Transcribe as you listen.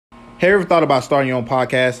Have you ever thought about starting your own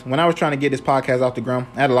podcast? When I was trying to get this podcast off the ground,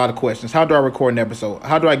 I had a lot of questions. How do I record an episode?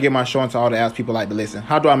 How do I get my show into all the apps people like to listen?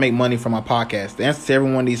 How do I make money from my podcast? The answer to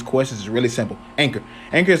every one of these questions is really simple. Anchor.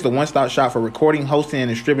 Anchor is the one-stop shop for recording, hosting, and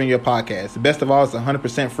distributing your podcast. The best of all, it's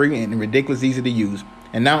 100% free and ridiculous easy to use.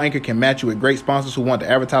 And now Anchor can match you with great sponsors who want to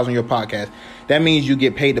advertise on your podcast. That means you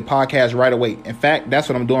get paid to podcast right away. In fact, that's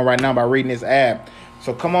what I'm doing right now by reading this ad.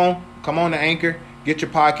 So come on to Anchor. Get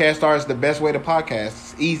your podcast started. It's the best way to podcast.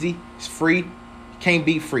 It's easy. It's free. You can't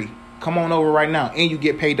beat free. Come on over right now, and you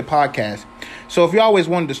get paid to podcast. So if you always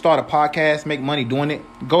wanted to start a podcast, make money doing it,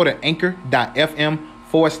 go to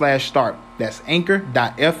anchor.fm/start. That's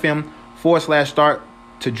anchor.fm/start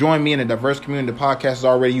to join me in a diverse community of podcasters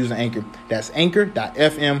already using Anchor. That's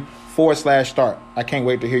anchor.fm/start. I can't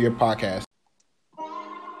wait to hear your podcast.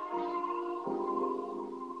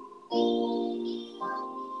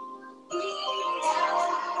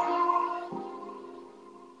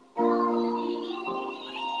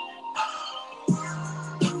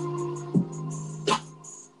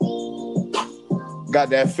 Got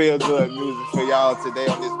that feel good music for y'all today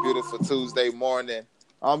on this beautiful Tuesday morning.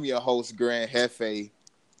 I'm your host, Grand Hefe.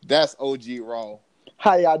 That's OG Raw.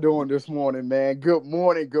 How y'all doing this morning, man? Good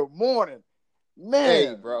morning. Man,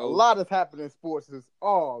 hey, bro. A lot has happened in sports.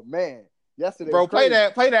 Oh, man. Yesterday bro, was crazy.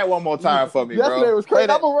 play that one more time for me, bro. Yesterday was crazy.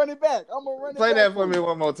 I'm going to run it back. Play that for me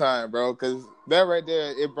one more time, bro, because that right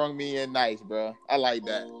there, it brought me in nice, bro. I like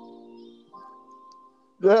that.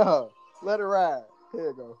 Yeah, let it ride. Here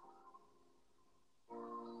you go.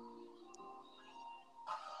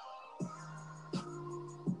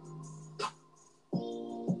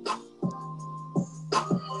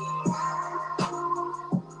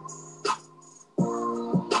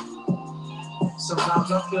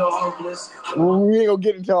 Sometimes I feel hopeless. We ain't gonna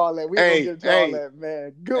get into all that.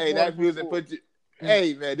 Man. Good hey, that music sport. put you.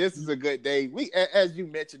 Hey, man, this is a good day. As you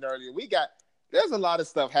mentioned earlier, there's a lot of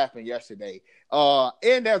stuff happened yesterday.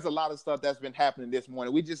 And there's a lot of stuff that's been happening this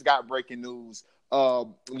morning. We just got breaking news,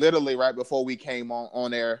 literally right before we came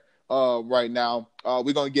on air. Right now,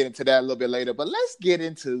 we're gonna get into that a little bit later. But let's get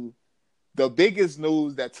into the biggest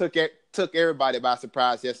news that took everybody by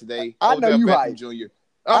surprise yesterday. I know you hyped. Jr.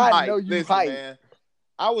 I know you hyped. Man.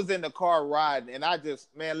 I was in the car riding, and I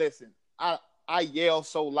yelled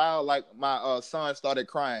so loud like my son started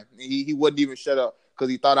crying. He wouldn't even shut up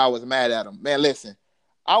because he thought I was mad at him. Man, listen,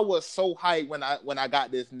 I was so hyped when I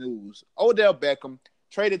got this news. Odell Beckham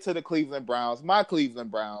traded to the Cleveland Browns, my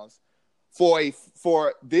Cleveland Browns, for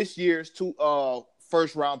this year's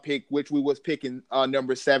first round pick, which we was picking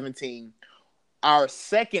number 17. Our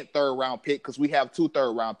second third-round pick, because we have 2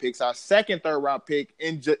 third-round picks. Our second third-round pick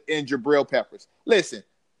in Jabril Peppers. Listen,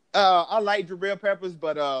 I like Jabril Peppers,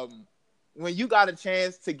 but when you got a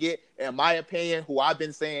chance to get, in my opinion, who I've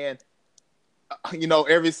been saying,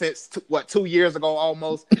 ever since 2 years ago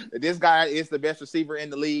almost, that this guy is the best receiver in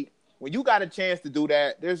the league. When you got a chance to do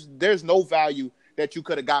that, there's no value that you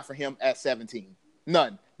could have got for him at 17.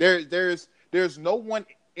 None. There's no one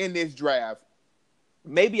in this draft,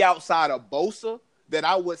 maybe outside of Bosa, that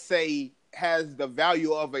I would say has the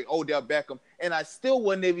value of a Odell Beckham. And I still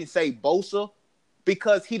wouldn't even say Bosa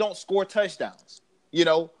because he don't score touchdowns,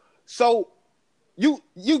 So you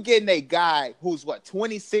getting a guy who's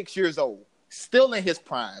 26 years old, still in his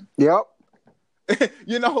prime. Yep.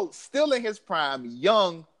 Still in his prime,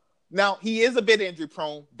 young. Now, he is a bit injury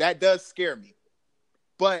prone. That does scare me.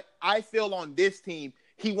 But I feel on this team,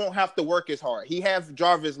 he won't have to work as hard. He has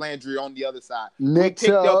Jarvis Landry on the other side. Nick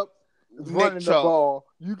Chubb running the ball.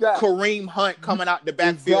 You got Kareem Hunt coming out the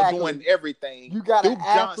backfield doing everything. You got Duke an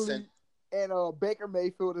athlete and Baker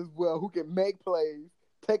Mayfield as well who can make plays,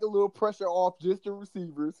 take a little pressure off just the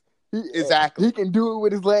receivers. Exactly. He can do it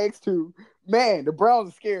with his legs too. Man, the Browns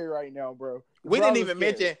are scary right now, bro. We didn't even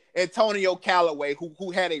mention Antonio Callaway,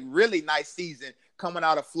 who had a really nice season coming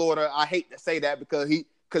out of Florida. I hate to say that because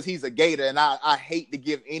he's a Gator, and I hate to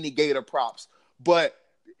give any Gator props. But,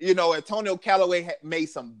 Antonio Callaway made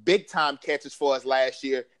some big-time catches for us last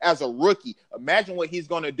year as a rookie. Imagine what he's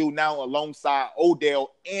going to do now alongside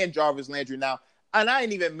Odell and Jarvis Landry now. And I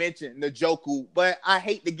didn't even mention Njoku, but I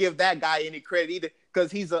hate to give that guy any credit either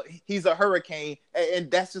because he's a hurricane, and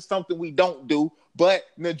that's just something we don't do. But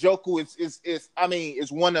Njoku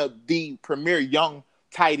is one of the premier young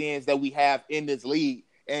tight ends that we have in this league.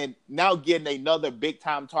 And now getting another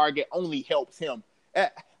big-time target only helps him.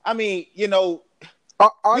 We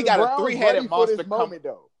got a 3-headed monster coming.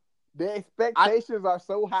 Though. The expectations are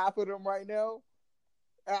so high for them right now.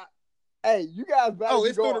 Hey, you guys better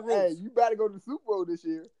you better go to the Super Bowl this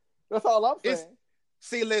year. That's all I'm saying.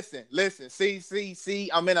 See, listen. See.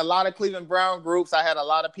 I'm in a lot of Cleveland Brown groups. I had a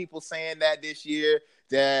lot of people saying that this year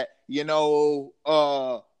that,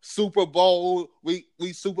 Super Bowl, we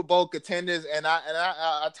Super Bowl contenders, and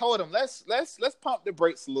I told him let's pump the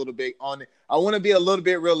brakes a little bit on it. I want to be a little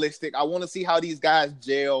bit realistic. I want to see how these guys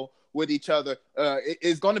gel with each other.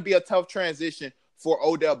 It's going to be a tough transition for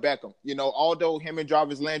Odell Beckham. Although him and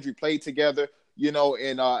Jarvis Landry played together,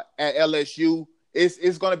 at LSU,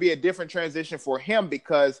 it's going to be a different transition for him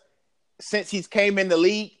because since he's came in the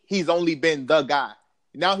league, he's only been the guy.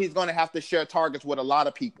 Now he's going to have to share targets with a lot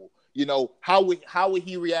of people. How would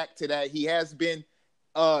he react to that? He has been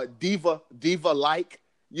diva-like,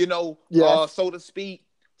 so to speak.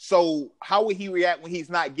 So how would he react when he's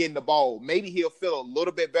not getting the ball? Maybe he'll feel a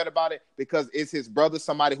little bit better about it because it's his brother,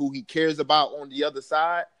 somebody who he cares about on the other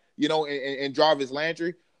side, and Jarvis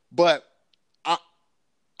Landry. But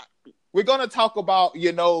we're going to talk about,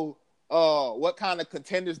 what kind of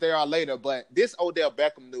contenders there are later. But this Odell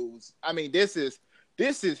Beckham news, I mean, this is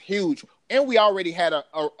huge. And we already had a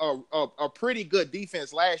pretty good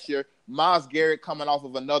defense last year. Myles Garrett coming off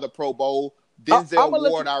of another Pro Bowl. Denzel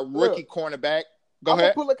Ward, our rookie cornerback. Go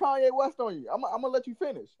ahead. I'm going to pull a Kanye West on you. I'm going to let you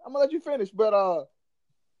finish. But,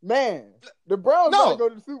 man, the Browns got to go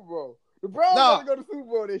to the Super Bowl. The Browns got to go to the Super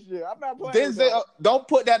Bowl this year. I'm not playing Denzel, don't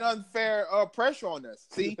put that unfair pressure on us.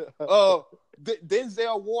 See,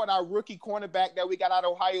 Denzel Ward, our rookie cornerback that we got out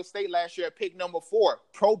of Ohio State last year at pick number 4,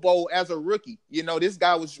 Pro Bowl as a rookie. This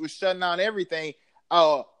guy was shutting down everything.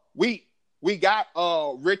 We got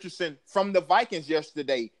Richardson from the Vikings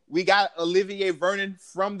yesterday. We got Olivier Vernon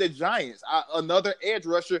from the Giants, another edge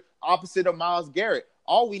rusher opposite of Myles Garrett.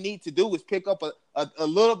 All we need to do is pick up a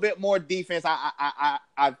little bit more defense. I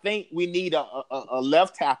think we need a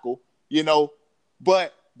left tackle,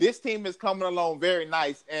 but this team is coming along very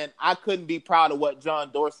nice, and I couldn't be proud of what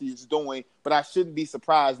John Dorsey is doing, but I shouldn't be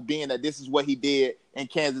surprised being that this is what he did in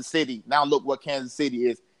Kansas City. Now look what Kansas City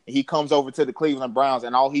is. He comes over to the Cleveland Browns,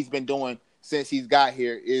 and all he's been doing since he's got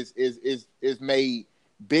here is made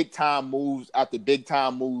big time moves after big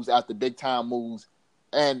time moves after big time moves.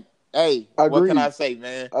 And hey, what can I say,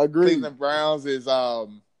 man? Cleveland Browns is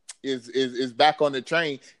back on the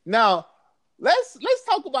train. Now, let's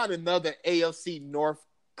talk about another AFC North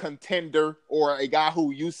contender, or a guy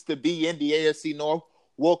who used to be in the AFC North.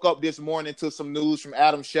 Woke up this morning to some news from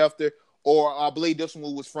Adam Schefter, or I believe this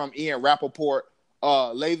one was from Ian Rappaport.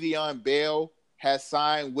 Le'Veon Bell has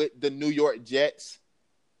signed with the New York Jets.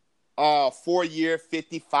 4-year,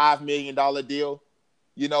 $55 million deal.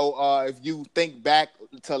 If you think back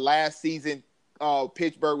to last season,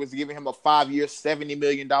 Pittsburgh was giving him a 5-year, $70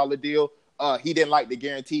 million deal. He didn't like the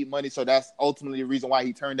guaranteed money, so that's ultimately the reason why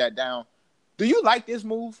he turned that down. Do you like this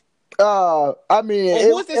move? I mean,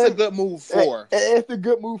 who is this a good move for? It's a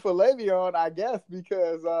good move for Le'Veon, I guess,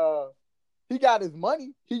 because he got his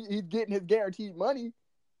money. He's getting his guaranteed money.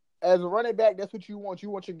 As a running back, that's what you want.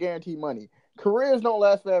 You want your guaranteed money. Careers don't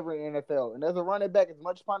last forever in the NFL. And as a running back, as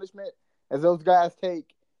much punishment as those guys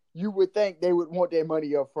take, you would think they would want their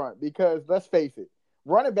money up front. Because let's face it,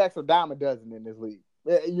 running backs are dime a dozen in this league.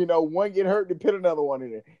 One get hurt, they put another one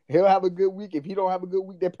in there. He'll have a good week. If he don't have a good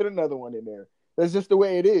week, they put another one in there. That's just the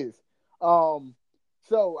way it is.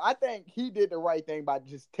 So I think he did the right thing by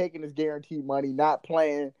just taking his guaranteed money, not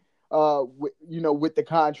playing with the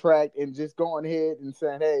contract, and just going ahead and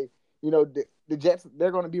saying, hey, the Jets,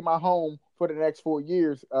 they're going to be my home for the next 4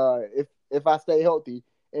 years if I stay healthy.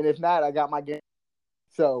 And if not, I got my game.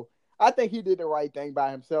 So I think he did the right thing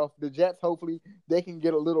by himself. The Jets, hopefully, they can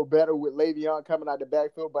get a little better with Le'Veon coming out the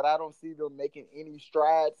backfield, but I don't see them making any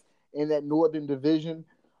strides in that Northern Division.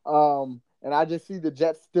 And I just see the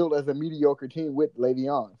Jets still as a mediocre team with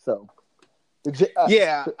Le'Veon. So, this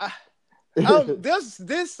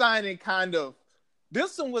signing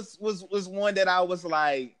this one was one that I was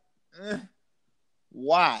like,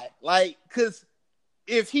 why? Like, because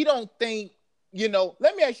if he don't think,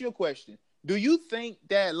 let me ask you a question. Do you think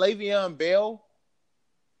that Le'Veon Bell,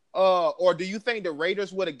 or do you think the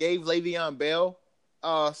Raiders would have gave Le'Veon Bell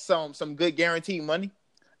some good guaranteed money?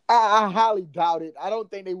 I highly doubt it. I don't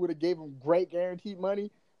think they would have gave him great guaranteed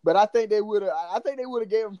money, but I think they would have. I think they would have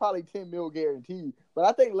gave him probably $10 million guaranteed. But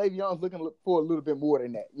I think Le'Veon's looking for a little bit more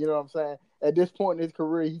than that. You know what I'm saying? At this point in his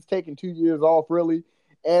career, he's taken 2 years off, really,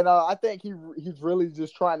 and I think he's really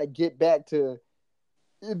just trying to get back to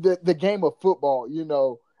the game of football.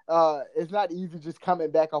 It's not easy just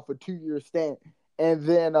coming back off a 2-year stint, and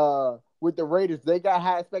then with the Raiders, they got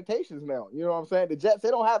high expectations now. You know what I'm saying? The Jets, they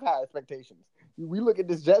don't have high expectations. We look at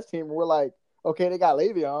this Jets team and we're like, okay, they got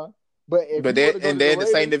Le'Veon, but they're in the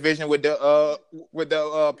same division with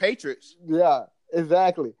the Patriots. Yeah,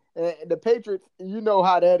 exactly. And the Patriots, you know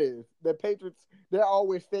how that is. The Patriots, they're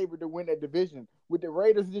always favored to win that division. with the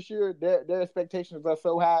Raiders this year, their expectations are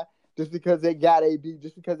so high just because they got AB,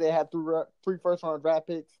 just because they had three first-round draft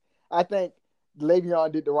picks. I think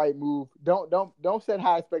Le'Veon did the right move. Don't set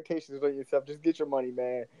high expectations on yourself. Just get your money,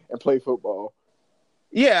 man, and play football.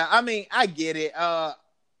 Yeah, I mean, I get it.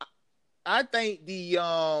 I think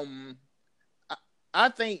the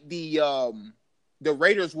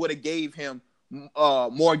Raiders would have gave him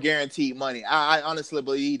more guaranteed money. I honestly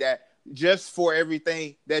believe that, just for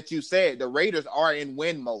everything that you said, the Raiders are in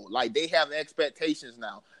win mode. Like, they have expectations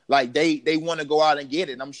now. Like, they want to go out and get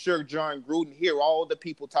it. And I'm sure Jon Gruden hear all the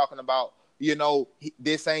people talking about,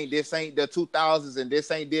 this ain't the 2000s, and this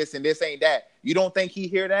ain't this and this ain't that. You don't think he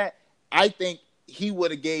hear that? I think he would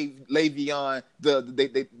have gave Le'Veon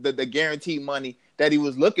the guaranteed money that he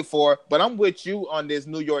was looking for. But I'm with you on this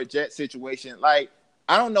New York Jets situation. Like,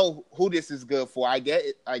 I don't know who this is good for. I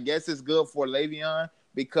guess it's good for Le'Veon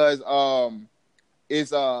because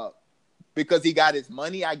because he got his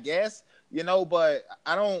money, I guess, but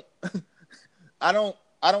I don't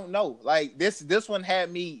know. Like, this one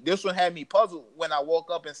had me puzzled when I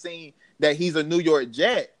woke up and seen that he's a New York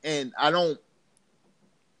Jet, and I don't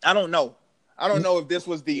know. I don't know if this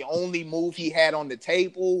was the only move he had on the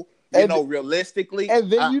table, realistically.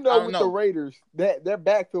 And then with the Raiders, their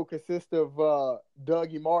backfield consists of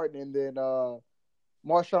Dougie Martin and then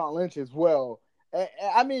Marshawn Lynch as well. And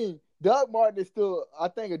I mean, Doug Martin is still, I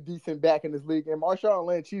think, a decent back in this league, and Marshawn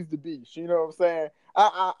Lynch, he's the beast. You know what I'm saying?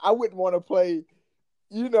 I wouldn't want to play.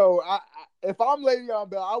 If I'm Le'Veon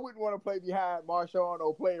Bell, I wouldn't want to play behind Marshawn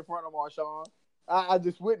or play in front of Marshawn. I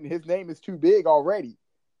just wouldn't. His name is too big already.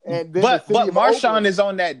 And then but Marshawn is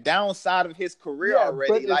on that downside of his career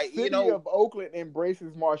already. But the city of Oakland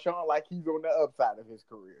embraces Marshawn like he's on the upside of his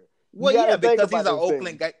career. Well, yeah, because he's an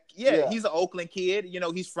Oakland guy. Yeah, he's an Oakland kid.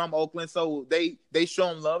 He's from Oakland, so they show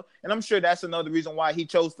him love. And I'm sure that's another reason why he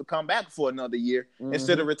chose to come back for another year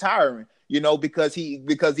instead of retiring. Because he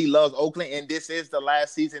loves Oakland, and this is the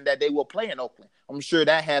last season that they will play in Oakland. I'm sure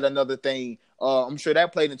that had another thing. I'm sure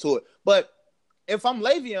that played into it. But if I'm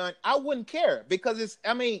Le'Veon, I wouldn't care because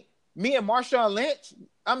me and Marshawn Lynch.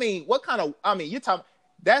 You're talking.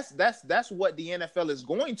 That's what the NFL is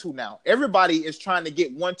going to now. Everybody is trying to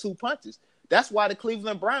get 1-2 punches. That's why the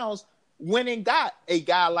Cleveland Browns went and got a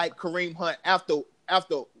guy like Kareem Hunt after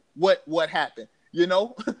what happened.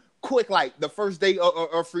 Quick, like the first day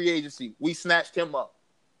of free agency, we snatched him up.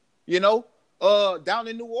 Down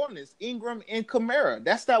in New Orleans, Ingram and Kamara.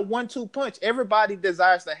 That's that 1-2 punch. Everybody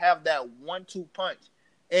desires to have that 1-2 punch.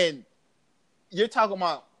 And you're talking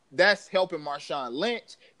about that's helping Marshawn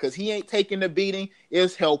Lynch because he ain't taking the beating.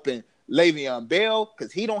 It's helping Le'Veon Bell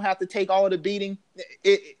because he don't have to take all the beating.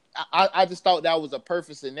 I just thought that was a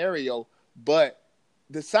perfect scenario. But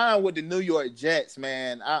the sign with the New York Jets,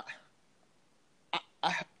 man, I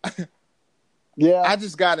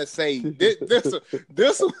just gotta say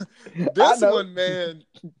this one, man.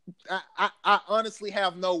 I honestly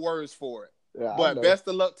have no words for it. Yeah, but best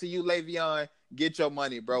of luck to you, Le'Veon. Get your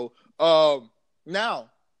money, bro. Now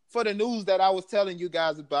for the news that I was telling you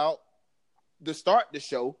guys about to start the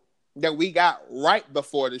show that we got right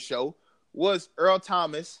before the show was Earl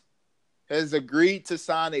Thomas has agreed to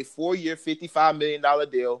sign a 4-year, $55 million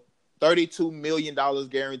deal, $32 million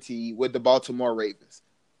guaranteed with the Baltimore Ravens.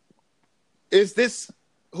 Who's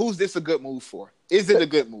this a good move for? Is it a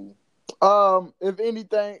good move? If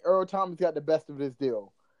anything, Earl Thomas got the best of this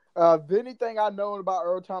deal. If anything I know about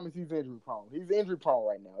Earl Thomas, he's injury prone. He's injury prone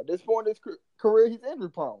right now. At this point in his career, he's injury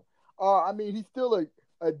prone. He's still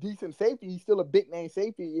a decent safety. He's still a big name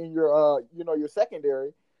safety in your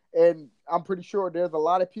secondary. And I'm pretty sure there's a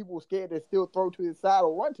lot of people scared to still throw to his side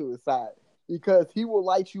or run to his side because he will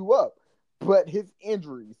light you up. But his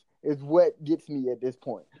injuries is what gets me at this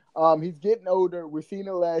point. He's getting older. We've seen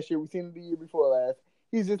it last year. We've seen it the year before last.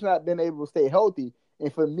 He's just not been able to stay healthy.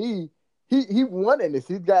 And for me, he wanted this.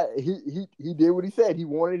 He did what he said. He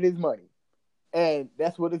wanted his money. And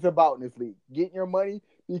that's what it's about in this league. Getting your money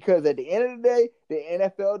because at the end of the day, the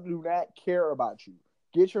NFL do not care about you.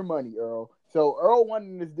 Get your money, Earl. So Earl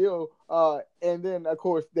wanted this deal. And then, of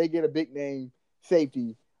course, they get a big name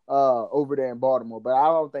safety over there in Baltimore. But I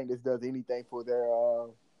don't think this does anything for their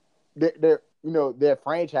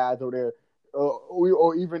franchise or their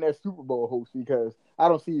or even their Super Bowl host because I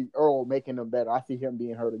don't see Earl making them better. I see him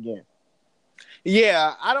being hurt again.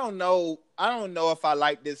 Yeah, I don't know if I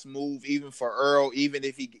like this move even for Earl, even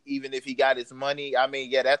if he got his money. I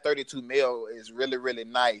mean, yeah, that $32 million is really, really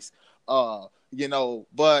nice. But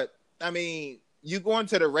I mean, you go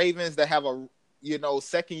into the Ravens that have a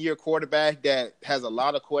second-year quarterback that has a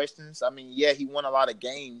lot of questions. I mean, yeah, he won a lot of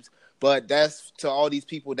games But that's to all these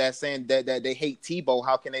people that's saying that they hate Tebow.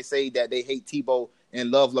 How can they say that they hate Tebow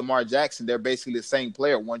and love Lamar Jackson? They're basically the same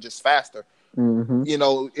player, one just faster. Mm-hmm. You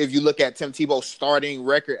know, if you look at Tim Tebow's starting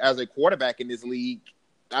record as a quarterback in this league,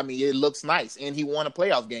 I mean, it looks nice, and he won a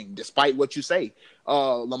playoff game, despite what you say.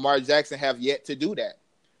 Lamar Jackson have yet to do that.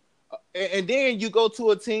 And then you go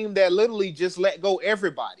to a team that literally just let go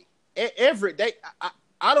everybody.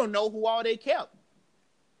 I don't know who all they kept.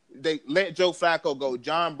 They let Joe Flacco go,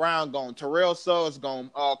 John Brown gone, Terrell Suggs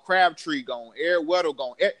gone, Crabtree gone, Eric Weddle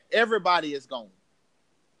gone. Everybody is gone.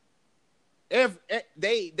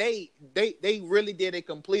 They really did a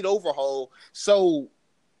complete overhaul. So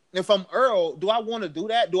if I'm Earl, do I want to do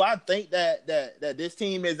that? Do I think that this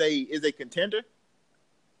team is a contender?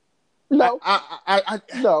 No, I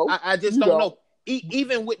just don't know.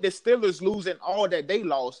 Even with the Steelers losing all that they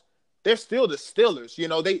lost, they're still the Steelers. You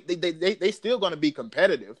know, they still going to be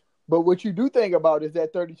competitive. But what you do think about is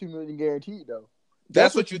that $32 million guaranteed, though.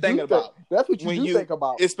 That's what you're thinking about. That's what you think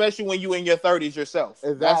about, especially when you're in your 30s yourself.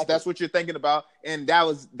 Exactly. That's what you're thinking about, and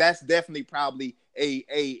that's definitely probably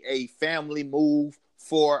a family move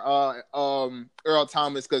for Earl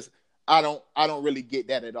Thomas, because I don't really get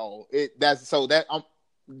that at all. That's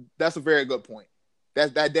a very good point.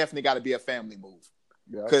 That definitely got to be a family move,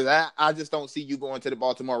 because I just don't see you going to the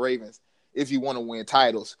Baltimore Ravens if you want to win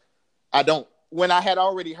titles. I don't. When I had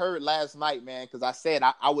already heard last night, man, because I said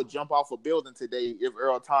I would jump off a building today if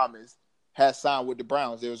Earl Thomas had signed with the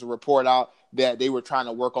Browns. There was a report out that they were trying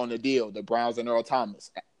to work on the deal, the Browns and Earl Thomas,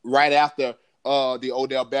 right after the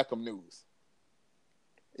Odell Beckham news.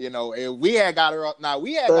 You know, if we had got Earl,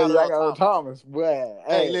 Earl Thomas. Well,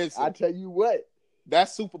 hey, listen, I tell you what,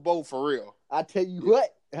 that's Super Bowl for real. I tell you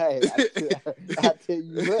what. Hey, I tell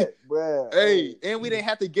you what, bro. Hey, and we didn't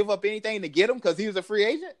have to give up anything to get him because he was a free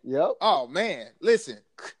agent? Yep. Oh, man. Listen.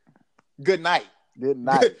 Good night. Good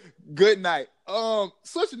night. Good night.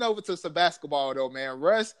 Switching over to some basketball, though, man.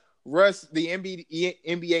 Russ, the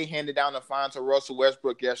NBA handed down a fine to Russell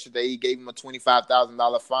Westbrook yesterday. He gave him a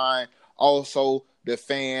 $25,000 fine. Also, the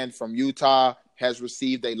fan from Utah has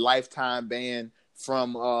received a lifetime ban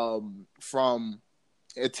from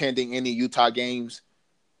attending any Utah games.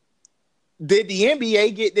 Did the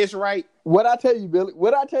NBA get this right? What I tell you, Billy?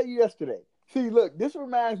 What I tell you yesterday? See, look, this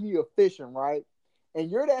reminds me of fishing, right? And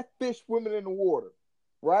you're that fish swimming in the water,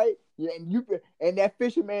 right? Yeah, and that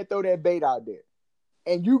fisherman man throw that bait out there,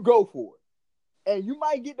 and you go for it, and you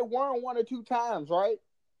might get the worm 1 or 2 times, right?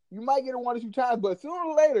 You might get it 1 or 2 times, but sooner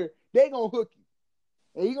or later they gonna hook you,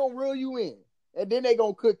 and he gonna reel you in, and then they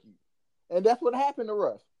gonna cook you, and that's what happened to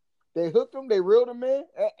Russ. They hooked him, they reeled him in,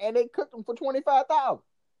 and they cooked him for $25,000.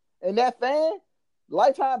 And that fan,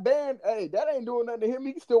 lifetime ban, hey, that ain't doing nothing to him.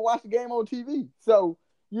 He can still watch the game on TV. So,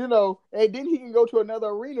 you know, and then he can go to another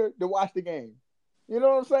arena to watch the game. You know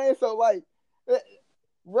what I'm saying? So, like,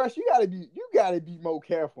 Russ, you gotta be more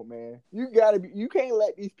careful, man. You can't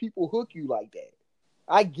let these people hook you like that.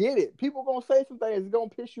 I get it. People gonna say some things that's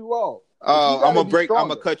gonna piss you off. I'm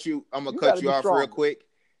gonna cut you off real quick.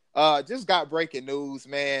 Just got breaking news,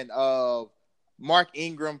 man. Mark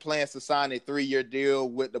Ingram plans to sign a 3-year deal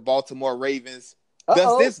with the Baltimore Ravens.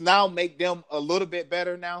 Does this now make them a little bit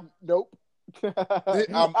better now? Nope. I'm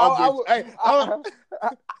being honest.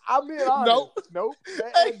 Nope.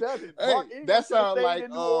 It doesn't. Hey, that sounds like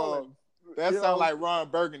like Ron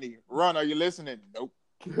Burgundy. Ron, are you listening? Nope.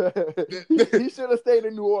 He should have stayed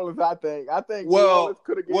in New Orleans, I think. Well,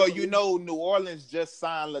 New Orleans just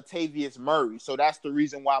signed Latavius Murray, so that's the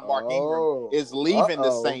reason why Mark Ingram is leaving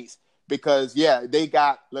the Saints. Because, they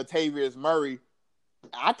got Latavius Murray.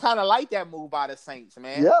 I kind of like that move by the Saints,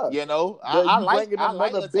 man. Yeah. You know, I like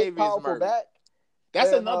Latavius Murray. Back.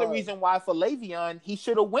 That's another reason why for Le'Veon, he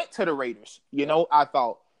should have went to the Raiders. You know, I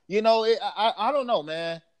thought. You know, I don't know,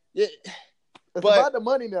 man. It's about the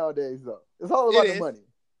money nowadays, though. It's all about the money.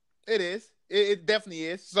 It is. It definitely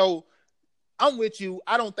is. So, I'm with you.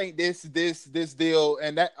 I don't think this deal,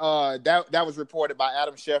 and that was reported by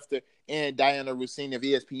Adam Schefter and Diana Russini of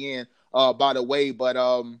ESPN. By the way, but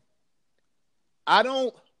I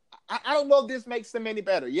don't know if this makes them any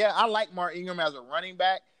better. Yeah, I like Mark Ingram as a running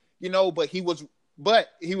back, you know, but he was in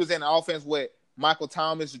the offense with Michael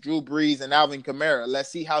Thomas, Drew Brees, and Alvin Kamara. Let's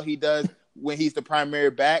see how he does when he's the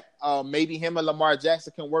primary back. Maybe him and Lamar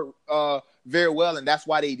Jackson can work very well, and that's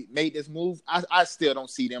why they made this move. I still don't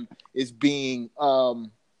see them as being a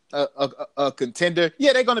contender.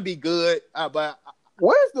 Yeah, they're gonna be good, but.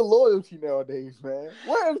 Where's the loyalty nowadays, man?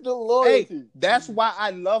 Where's the loyalty? Hey, that's why I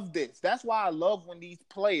love this. That's why I love when these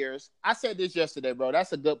players. I said this yesterday, bro.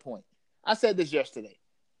 That's a good point. I said this yesterday.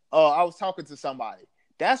 I was talking to somebody.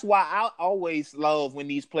 That's why I always love when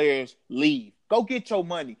these players leave. Go get your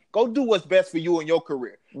money. Go do what's best for you in your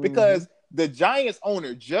career. Because the Giants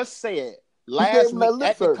owner just said last week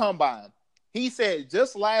at the Combine, he said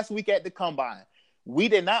just last week at the Combine, we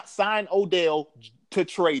did not sign Odell to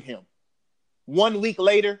trade him. 1 week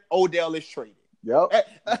later, Odell is traded. Yep.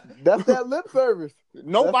 That's that lip service.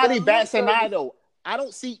 Nobody bats an eye, though. I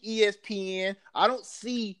don't see ESPN. I don't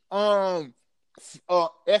see FS1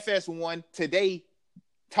 today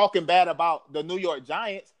talking bad about the New York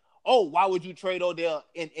Giants. Oh, why would you trade Odell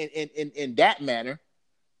in that manner?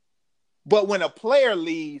 But when a player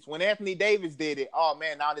leaves, when Anthony Davis did it, oh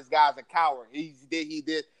man, now this guy's a coward. He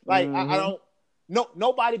did. Like I don't. No,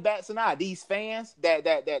 nobody bats an eye. These fans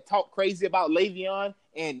that talk crazy about Le'Veon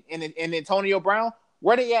and Antonio Brown,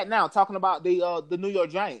 where they at now? Talking about the New York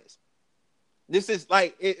Giants. This is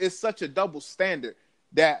like it's such a double standard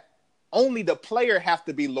that only the player have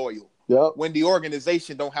to be loyal. Yep. When the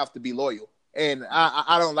organization don't have to be loyal, and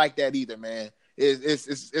I don't like that either, man.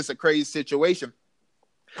 It's a crazy situation.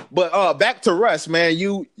 But back to Russ, man.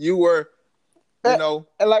 You were, and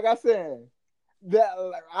like I said,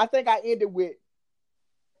 I think I ended with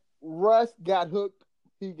Russ got hooked.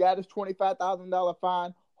 He got his $25,000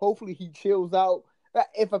 fine. Hopefully he chills out.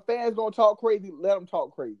 If a fan's gonna talk crazy, let him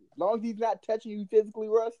talk crazy. As long as he's not touching you physically,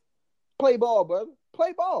 Russ, play ball, brother.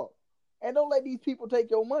 Play ball, and don't let these people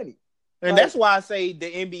take your money. And that's why I say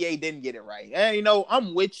the NBA didn't get it right. And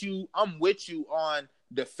I'm with you. I'm with you on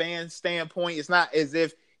the fan standpoint. It's not as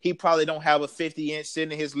if he probably don't have a 50-inch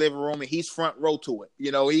sitting in his living room and he's front row to it.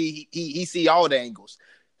 He see all the angles.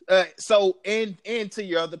 So and to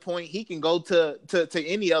your other point, he can go to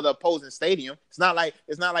any other opposing stadium. It's not like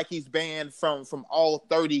he's banned from all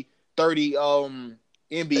 30 NBA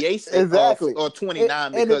states exactly or 29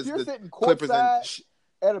 and because if you're the sitting Clippers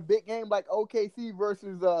at a big game like OKC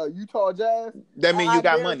versus Utah Jazz, that means you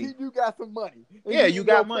got money. You got some money. And yeah, you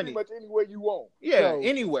got money. Pretty much anywhere you want. Yeah,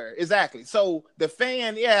 anywhere exactly. So the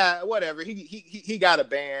fan, whatever. He got a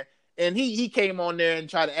ban, and he came on there and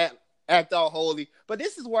tried to act all holy. But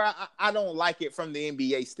this is where I don't like it from the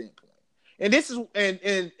NBA standpoint. And this is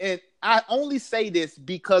and I only say this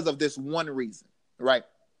because of this one reason, right?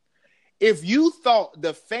 If you thought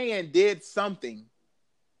the fan did something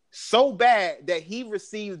so bad that he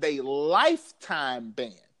received a lifetime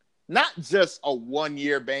ban, not just a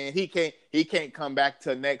 1-year ban. He can't come back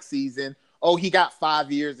till next season. Oh, he got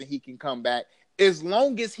 5 years and he can come back. As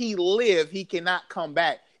long as he live, he cannot come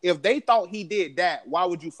back. If they thought he did that, why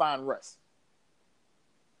would you find Russ?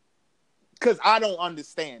 Because I don't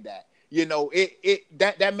understand that.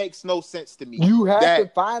 That makes no sense to me. You have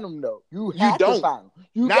to find him though. You have to find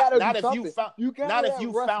him. Not if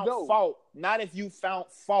you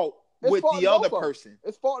found fault with the other person.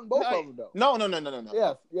 It's fault in both of them though. No.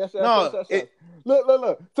 Yes.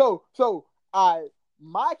 Look. So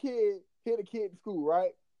my kid hit a kid in school,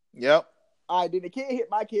 right? Yep. All right, then the kid hit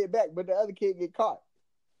my kid back, but the other kid get caught,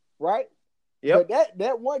 right? Yep. But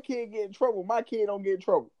that one kid get in trouble, my kid don't get in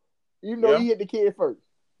trouble, even though he hit the kid first.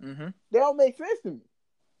 Mm-hmm. That don't make sense to me.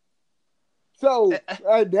 So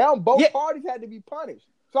both parties had to be punished.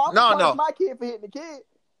 So I'm gonna punish my kid for hitting the kid.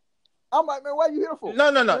 I'm like, man, why you hit him for?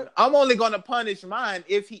 No. I'm only gonna punish mine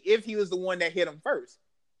if he was the one that hit him first.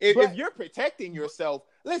 If you're protecting yourself,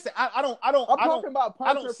 listen. I'm talking about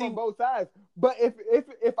punishment from both sides. But if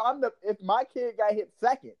my kid got hit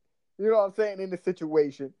second, you know what I'm saying, in the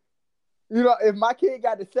situation. If my kid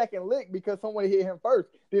got the second lick because someone hit him first,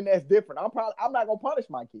 then that's different. I'm not gonna punish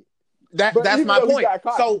my kid. That's my point.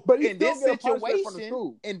 So, but in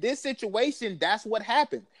this situation, that's what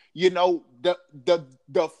happened.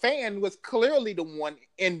 The fan was clearly the one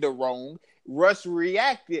in the wrong. Russ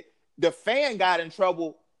reacted. The fan got in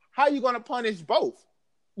trouble. How are you gonna punish both?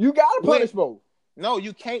 You gotta punish both. No,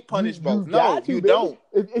 you can't punish both. You don't.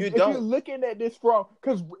 If you're looking at this from,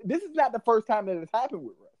 because this is not the first time that it's happened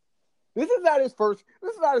with Russ. This is not his first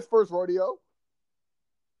rodeo.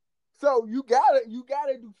 So you gotta do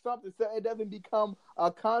something so it doesn't become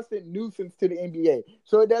a constant nuisance to the NBA.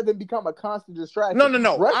 So it doesn't become a constant distraction. No.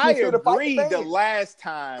 I agree the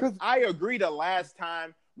last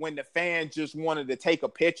time when the fan just wanted to take a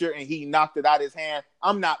picture and he knocked it out of his hand.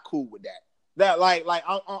 I'm not cool with that.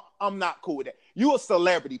 I'm not cool with that. You a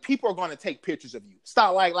celebrity. People are gonna take pictures of you.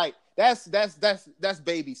 Stop that's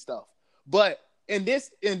baby stuff. But in this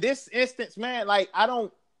instance, man,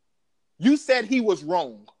 you said he was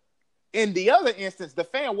wrong. In the other instance, the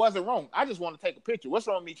fan wasn't wrong. I just want to take a picture. What's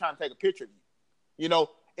wrong with me trying to take a picture of you?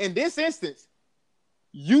 In this instance,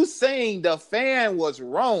 you saying the fan was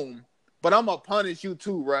wrong, but I'm gonna punish you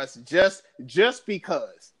too, Russ, just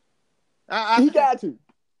because. He got to.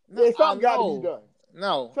 Something got to be done.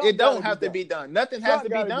 No, Something it don't gotta have be to be done. done. Nothing has to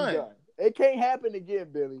Something be gotta done. It can't happen again,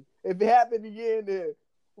 Billy. If it happened again, then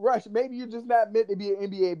Rush, maybe you're just not meant to be an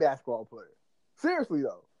NBA basketball player. Seriously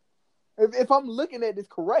though, if I'm looking at this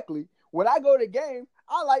correctly, when I go to games,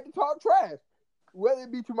 I like to talk trash, whether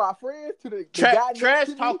it be to my friends, to the guy Trash next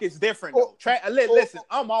to talk me, is different or- though. Listen,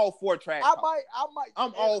 I'm all for trash I talk. might.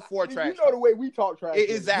 I'm all for trash You know the talk. way we talk trash.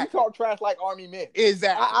 Exactly. We talk trash like Army men.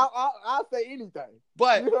 Exactly. I'll say anything.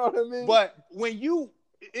 But You know what I mean? But when you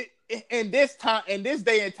in this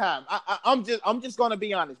day and time, I'm just gonna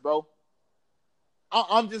be honest, bro.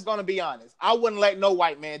 I'm just gonna be honest. I wouldn't let no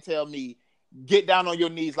white man tell me get down on your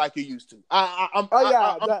knees like you used to.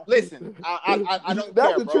 Listen, I don't that's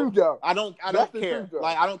care, the bro. truth, though. I don't care. Truth,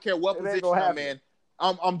 like I don't care what it position I'm in.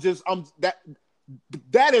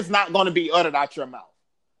 That is not gonna be uttered out your mouth.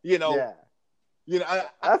 You know. Yeah. You know.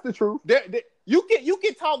 That's the truth. You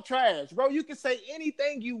can talk trash, bro. You can say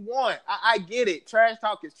anything you want. I get it. Trash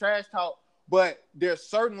talk is trash talk, but there's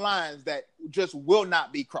certain lines that just will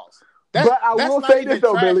not be crossed. But I will say this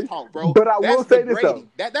though, Billy. Talk, bro. But I will say this though.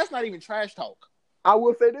 That's not even trash talk. I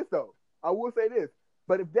will say this though.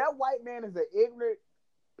 But if that white man is an ignorant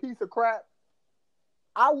piece of crap,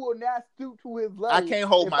 I will not stoop to his level. I can't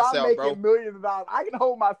hold myself, I'm bro. making millions of dollars. I can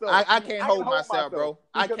hold myself. I can't hold myself, bro.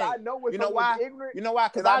 I can't. I know when you know why? Ignorant, you know why?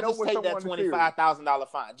 Because I just take that $25,000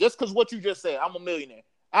 fine. Just because what you just said, I'm a millionaire.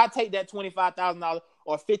 I take that $25,000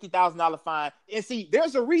 or $50,000 fine. And see,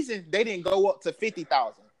 there's a reason they didn't go up to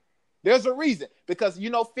 $50,000. There's a reason because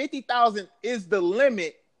 $50,000 is the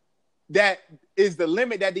limit. That is the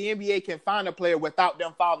limit that the NBA can fine a player without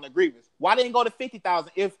them filing a grievance. Why didn't go to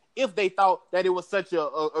 $50,000 if they thought that it was such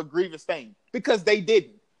a grievous thing? Because they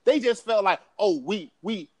didn't. They just felt like, oh, we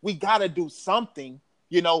gotta do something.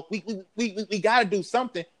 You know, we gotta do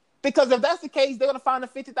something. Because if that's the case, they're gonna fine them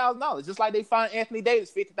 $50,000, just like they fined Anthony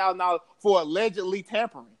Davis $50,000 for allegedly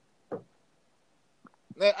tampering.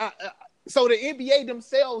 So the NBA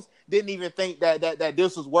themselves didn't even think that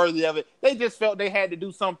this was worthy of it. They just felt they had to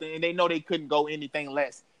do something, and they know they couldn't go anything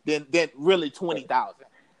less than really $20,000.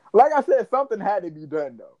 Like I said, something had to be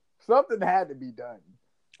done, though. Something had to be done,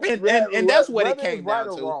 and that's what it came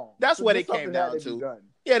down to. Wrong, that's what it came down to.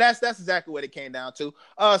 Yeah, that's exactly what it came down to.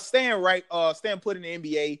 Stan put in the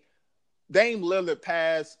NBA. Dame Lillard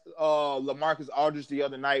passed LaMarcus Aldridge the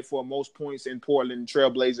other night for most points in Portland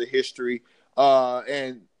Trailblazer history,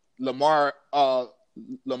 and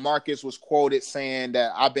LaMarcus was quoted saying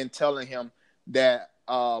that I've been telling him that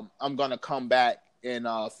I'm gonna come back and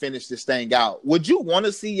finish this thing out. Would you want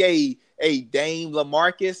to see a Dame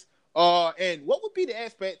LaMarcus? And what would be the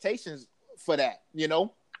expectations for that? You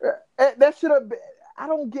know, that should have been. I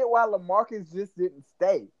don't get why LaMarcus just didn't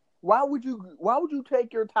stay. Why would you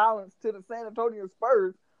take your talents to the San Antonio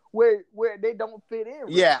Spurs where they don't fit in?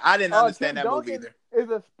 Yeah, I didn't understand that move either.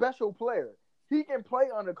 Is a special player. He can play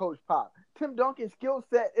under Coach Pop. Tim Duncan's skill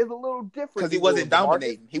set is a little different because he wasn't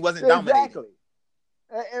dominating. He wasn't dominating. Exactly.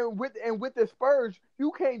 And with the Spurs,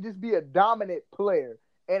 you can't just be a dominant player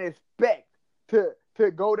and expect to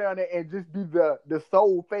go down there and just be the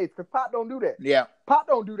sole face. Because Pop don't do that. Yeah. Pop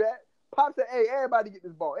don't do that. Pop said, "Hey, everybody get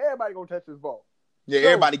this ball. Everybody gonna touch this ball." Yeah, so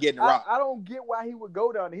everybody getting the rock. I don't get why he would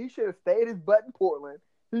go down there. He should have stayed his butt in Portland.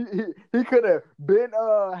 He could have been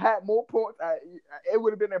had more points. It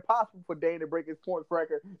would have been impossible for Dame to break his points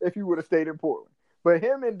record if he would have stayed in Portland. But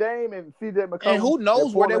him and Dame and CJ McCollum, and who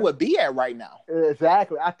knows where they would be at right now?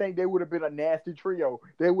 Exactly. I think they would have been a nasty trio.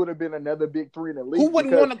 They would have been another big three in the league. Who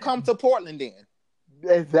wouldn't want to come to Portland then?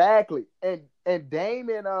 Exactly. And Dame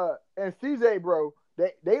and CJ, bro,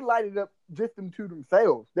 they light it up just them two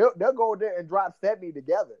themselves. They'll go there and drop 70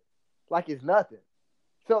 together like it's nothing.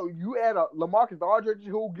 So you add a LaMarcus Aldridge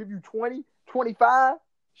who will give you 20, 25.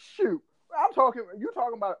 Shoot, you're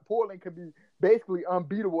talking about Portland could be basically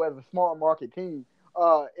unbeatable as a small market team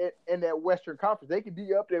in that Western Conference. They could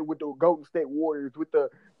be up there with the Golden State Warriors, with the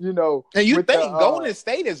And you think Golden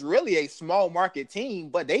State is really a small market team,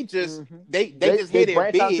 but they just they just hit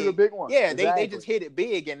it big. To the big one. Yeah, exactly. they just hit it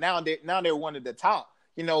big, and now they're one of the top.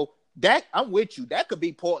 That I'm with you. That could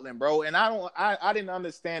be Portland, bro. And I didn't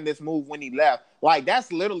understand this move when he left. Like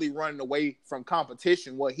that's literally running away from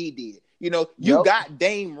competition. What he did, you got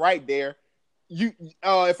Dame right there.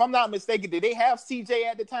 If I'm not mistaken, did they have CJ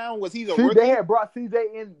at the time? Was he a rookie? They had brought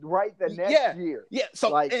CJ in right the next year. Yeah.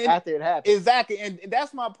 So after it happened, exactly. And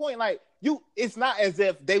that's my point. Like it's not as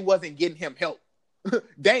if they wasn't getting him help.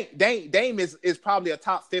 Dame is probably a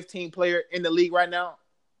top 15 player in the league right now.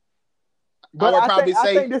 But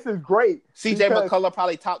I think this is great. CJ McCullough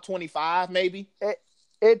probably top 25, maybe.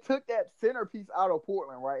 It took that centerpiece out of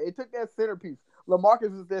Portland, right? It took that centerpiece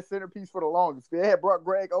LaMarcus was their centerpiece for the longest. They had brought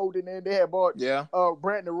Greg Oden in. They had brought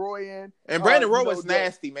Brandon Roy in. And Brandon Roy was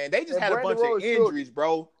nasty, man. They just had a bunch of injuries,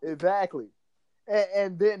 bro. Exactly.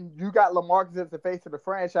 And then you got LaMarcus as the face of the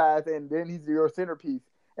franchise, and then he's your centerpiece.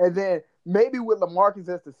 And then maybe with LaMarcus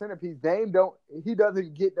as the centerpiece, Dame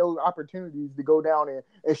doesn't get those opportunities to go down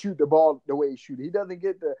and shoot the ball the way he shoots. He doesn't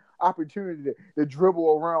get the opportunity to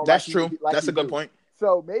dribble around. That's true. That's a good point.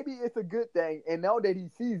 So maybe it's a good thing. And now that he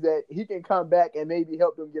sees that, he can come back and maybe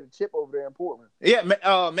help them get a chip over there in Portland.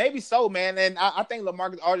 Yeah, maybe so, man. And I think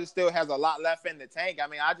LaMarcus Aldridge still has a lot left in the tank. I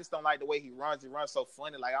mean, I just don't like the way he runs. He runs so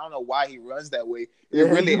funny. Like, I don't know why he runs that way. It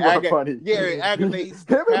really funny. Yeah, it aggravates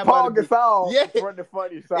him and Paul Gasol run the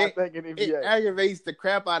funny side thing in NBA. It aggravates the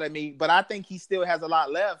crap out of me. But I think he still has a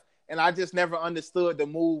lot left. And I just never understood the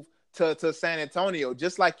move to San Antonio.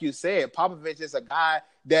 Just like you said, Popovich is a guy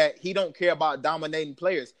that he don't care about dominating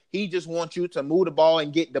players. He just wants you to move the ball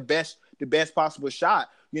and get the best possible shot.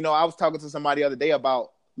 You know, I was talking to somebody the other day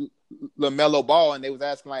about LaMelo Ball, and they was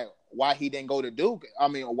asking like why he didn't go to Duke. I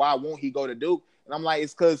mean, why won't he go to Duke? And I'm like,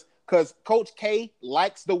 it's because Coach K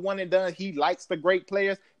likes the one and done. He likes the great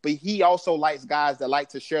players, but he also likes guys that like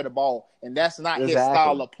to share the ball, and that's not his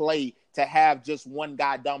style of play to have just one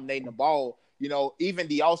guy dominating the ball. You know, even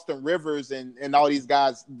the Austin Rivers and all these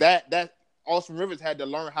guys, that Austin Rivers had to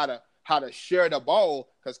learn how to share the ball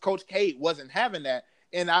because Coach K wasn't having that.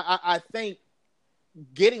 And I think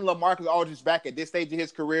getting LaMarcus Aldridge back at this stage of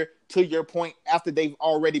his career, to your point, after they've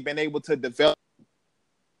already been able to develop,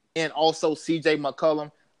 and also CJ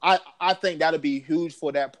McCollum, I think that'll be huge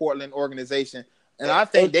for that Portland organization. And I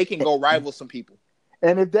think they can go rival some people.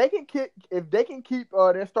 And if they can keep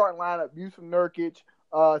their starting lineup, Yusuf Nurkic,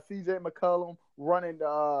 CJ McCollum running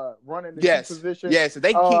the position. Yes, if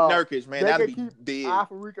they can keep Nurkic, man, that'll be big.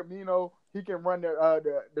 Al-Farouq Amino, he can run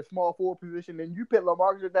the small forward position. And you put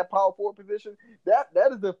LaMarcus at that power forward position, that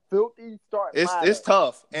is a filthy start. It's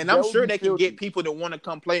tough. And I'm sure they can get people that want to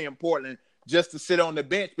come play in Portland just to sit on the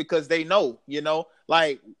bench because they know,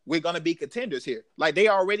 like we're going to be contenders here. Like they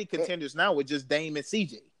already contenders now with just Dame and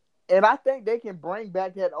CJ. And I think they can bring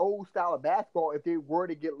back that old style of basketball if they were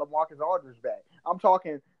to get LaMarcus Aldridge back. I'm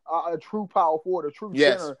talking a true power forward, a true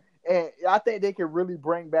center. And I think they can really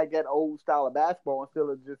bring back that old style of basketball instead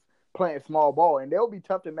of just playing small ball. And they'll be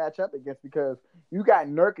tough to match up against because you got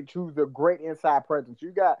Nurkic, who's a great inside presence.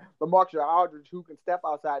 You got LaMarcus Aldridge, who can step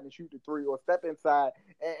outside and shoot the three or step inside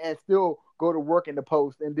and still go to work in the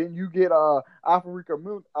post. And then you get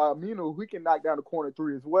Al-Farouq Amino, who can knock down the corner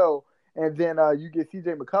three as well. And then you get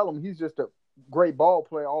CJ McCollum. He's just a great ball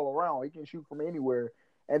player all around. He can shoot from anywhere.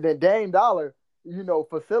 And then Dame Dollar,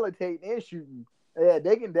 facilitating and shooting. Yeah,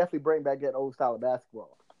 they can definitely bring back that old style of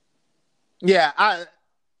basketball. Yeah,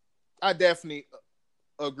 I definitely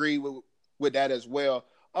agree with that as well.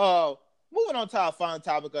 Moving on to our final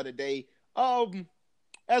topic of the day.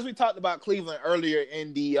 As we talked about Cleveland earlier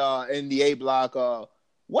in the A block,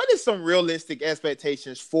 what is some realistic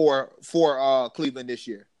expectations for Cleveland this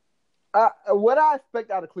year? What I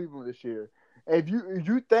expect out of Cleveland this year, if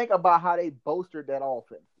you think about how they bolstered that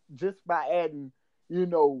offense just by adding,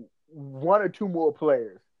 one or two more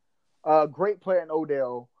players, great player in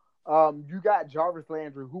Odell. You got Jarvis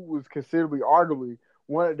Landry, who was arguably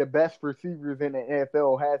one of the best receivers in the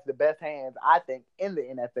NFL, has the best hands, I think, in the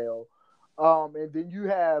NFL. And then you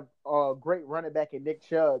have a great running back in Nick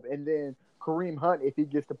Chubb, and then Kareem Hunt if he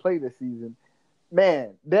gets to play this season.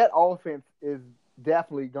 Man, that offense is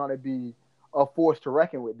definitely going to be a force to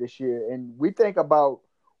reckon with this year. And we think about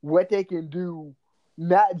what they can do,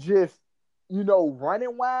 not just,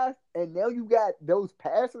 running wise. And now you got those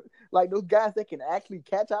passers, like those guys that can actually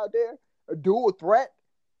catch out there, a dual threat.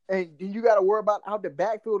 And then you got to worry about out the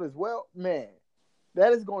backfield as well. Man,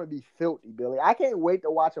 that is going to be filthy, Billy. I can't wait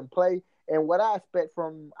to watch them play. And what I expect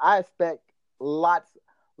lots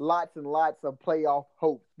and lots of playoff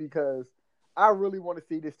hopes because I really want to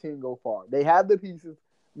see this team go far. They have the pieces.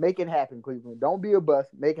 Make it happen, Cleveland. Don't be a bust.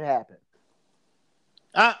 Make it happen.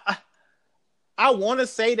 I want to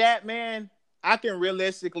say that, man. I can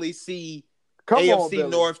realistically see AFC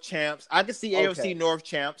North champs. I can see AFC North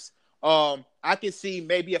champs. I can see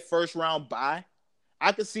maybe a first round bye.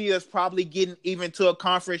 I could see us probably getting even to a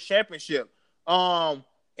conference championship. I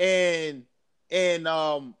don't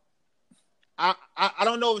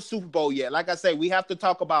know if Super Bowl yet. Like I say, we have to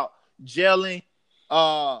talk about gelling.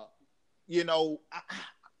 I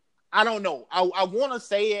don't know. I want to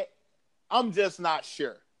say it. I'm just not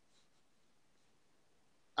sure.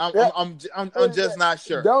 I'm just not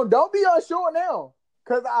sure. Don't be unsure now.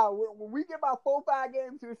 Because when we get about 4-5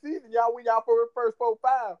 games to the season, y'all win y'all first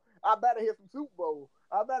 4-5, I better hear some Super Bowl.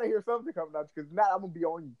 I better hear something coming out because now I'm going to be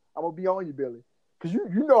on you. I'm going to be on you, Billy. Because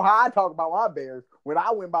you know how I talk about my Bears when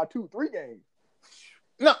I win by 2-3 games.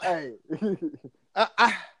 No, Hey.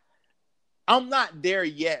 I'm not there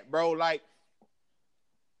yet, bro. Like,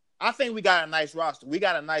 I think we got a nice roster. We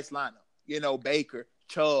got a nice lineup. You know, Baker,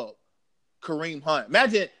 Chubb, Kareem Hunt.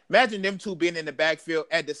 Imagine them two being in the backfield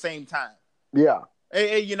at the same time. Yeah.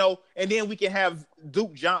 You know, and then we can have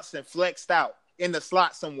Duke Johnson flexed out in the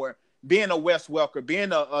slot somewhere, being a Wes Welker,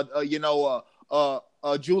 being a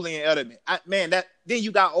Julian Edelman. Then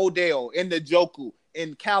you got Odell and Njoku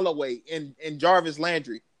and Callaway and Jarvis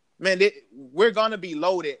Landry. Man, we're gonna be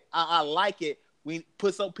loaded. I like it. We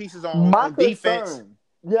put some pieces on defense.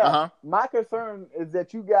 Yeah, my concern is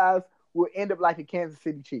that you guys will end up like the Kansas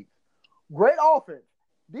City Chiefs. Great offense,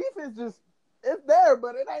 defense it's there,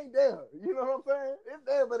 but it ain't there. You know what I'm saying? It's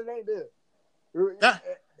there, but it ain't there.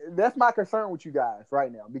 That's my concern with you guys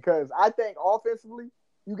right now because I think offensively,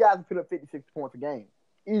 you guys will put up 56 points a game,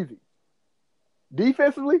 easy.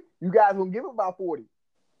 Defensively, you guys will give up about 40.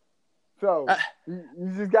 So you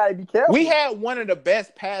just got to be careful. We had one of the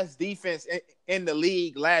best pass defense in the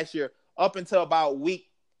league last year, up until about week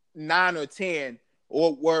 9 or 10,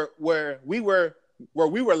 or where we were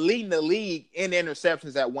leading the league in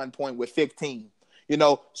interceptions at one point with 15. You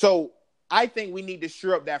know, so I think we need to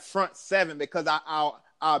shore up that front seven because our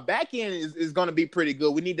back end is going to be pretty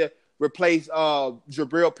good. We need to replace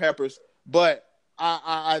Jabril Peppers, but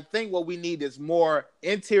I think what we need is more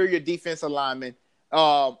interior defense alignment.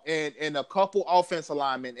 And a couple offensive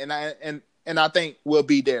linemen, and I think we'll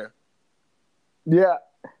be there. Yeah,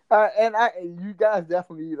 you guys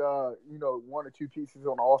definitely need 1 or 2 pieces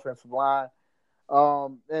on the offensive line,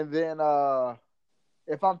 and then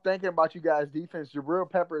if I'm thinking about you guys' defense, Jabril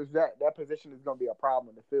Peppers, that position is going to be a problem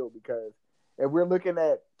in the field because if we're looking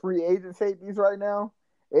at free agent safeties right now,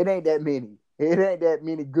 it ain't that many. It ain't that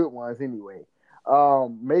many good ones anyway.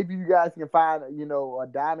 Maybe you guys can find, a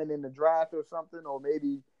diamond in the draft or something, or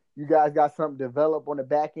maybe you guys got something developed on the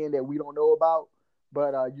back end that we don't know about.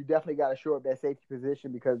 But you definitely got to shore up that safety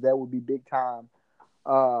position because that would be big time.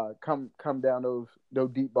 Come down those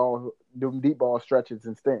deep ball stretches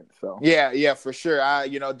and stints. So yeah, for sure.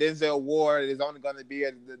 Denzel Ward is only going to be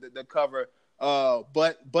at the cover.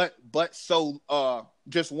 But so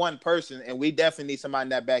just one person, and we definitely need somebody in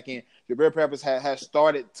that back end. Jabril Peppers has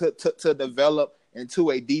started to develop into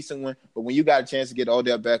a decent one, but when you got a chance to get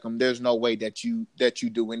Odell Beckham, there's no way that you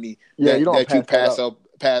do any pass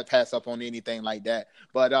up on anything like that.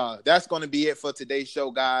 But that's going to be it for today's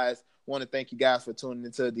show, guys. Want to thank you guys for tuning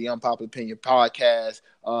into the Unpopular Opinion podcast.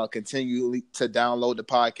 Continue to download the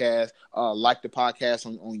podcast, like the podcast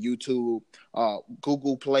on YouTube,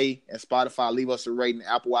 Google Play, and Spotify. Leave us a rating.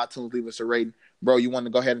 Apple iTunes, leave us a rating. Bro, you want to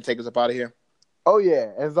go ahead and take us up out of here? Oh,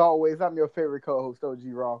 yeah. As always, I'm your favorite co-host, OG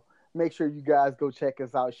Raw. Make sure you guys go check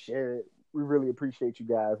us out, share it. We really appreciate you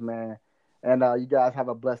guys, man. And you guys have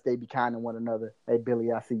a blessed day. Be kind to one another. Hey,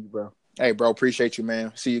 Billy, I see you, bro. Hey, bro, appreciate you,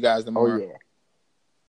 man. See you guys tomorrow. Oh, yeah.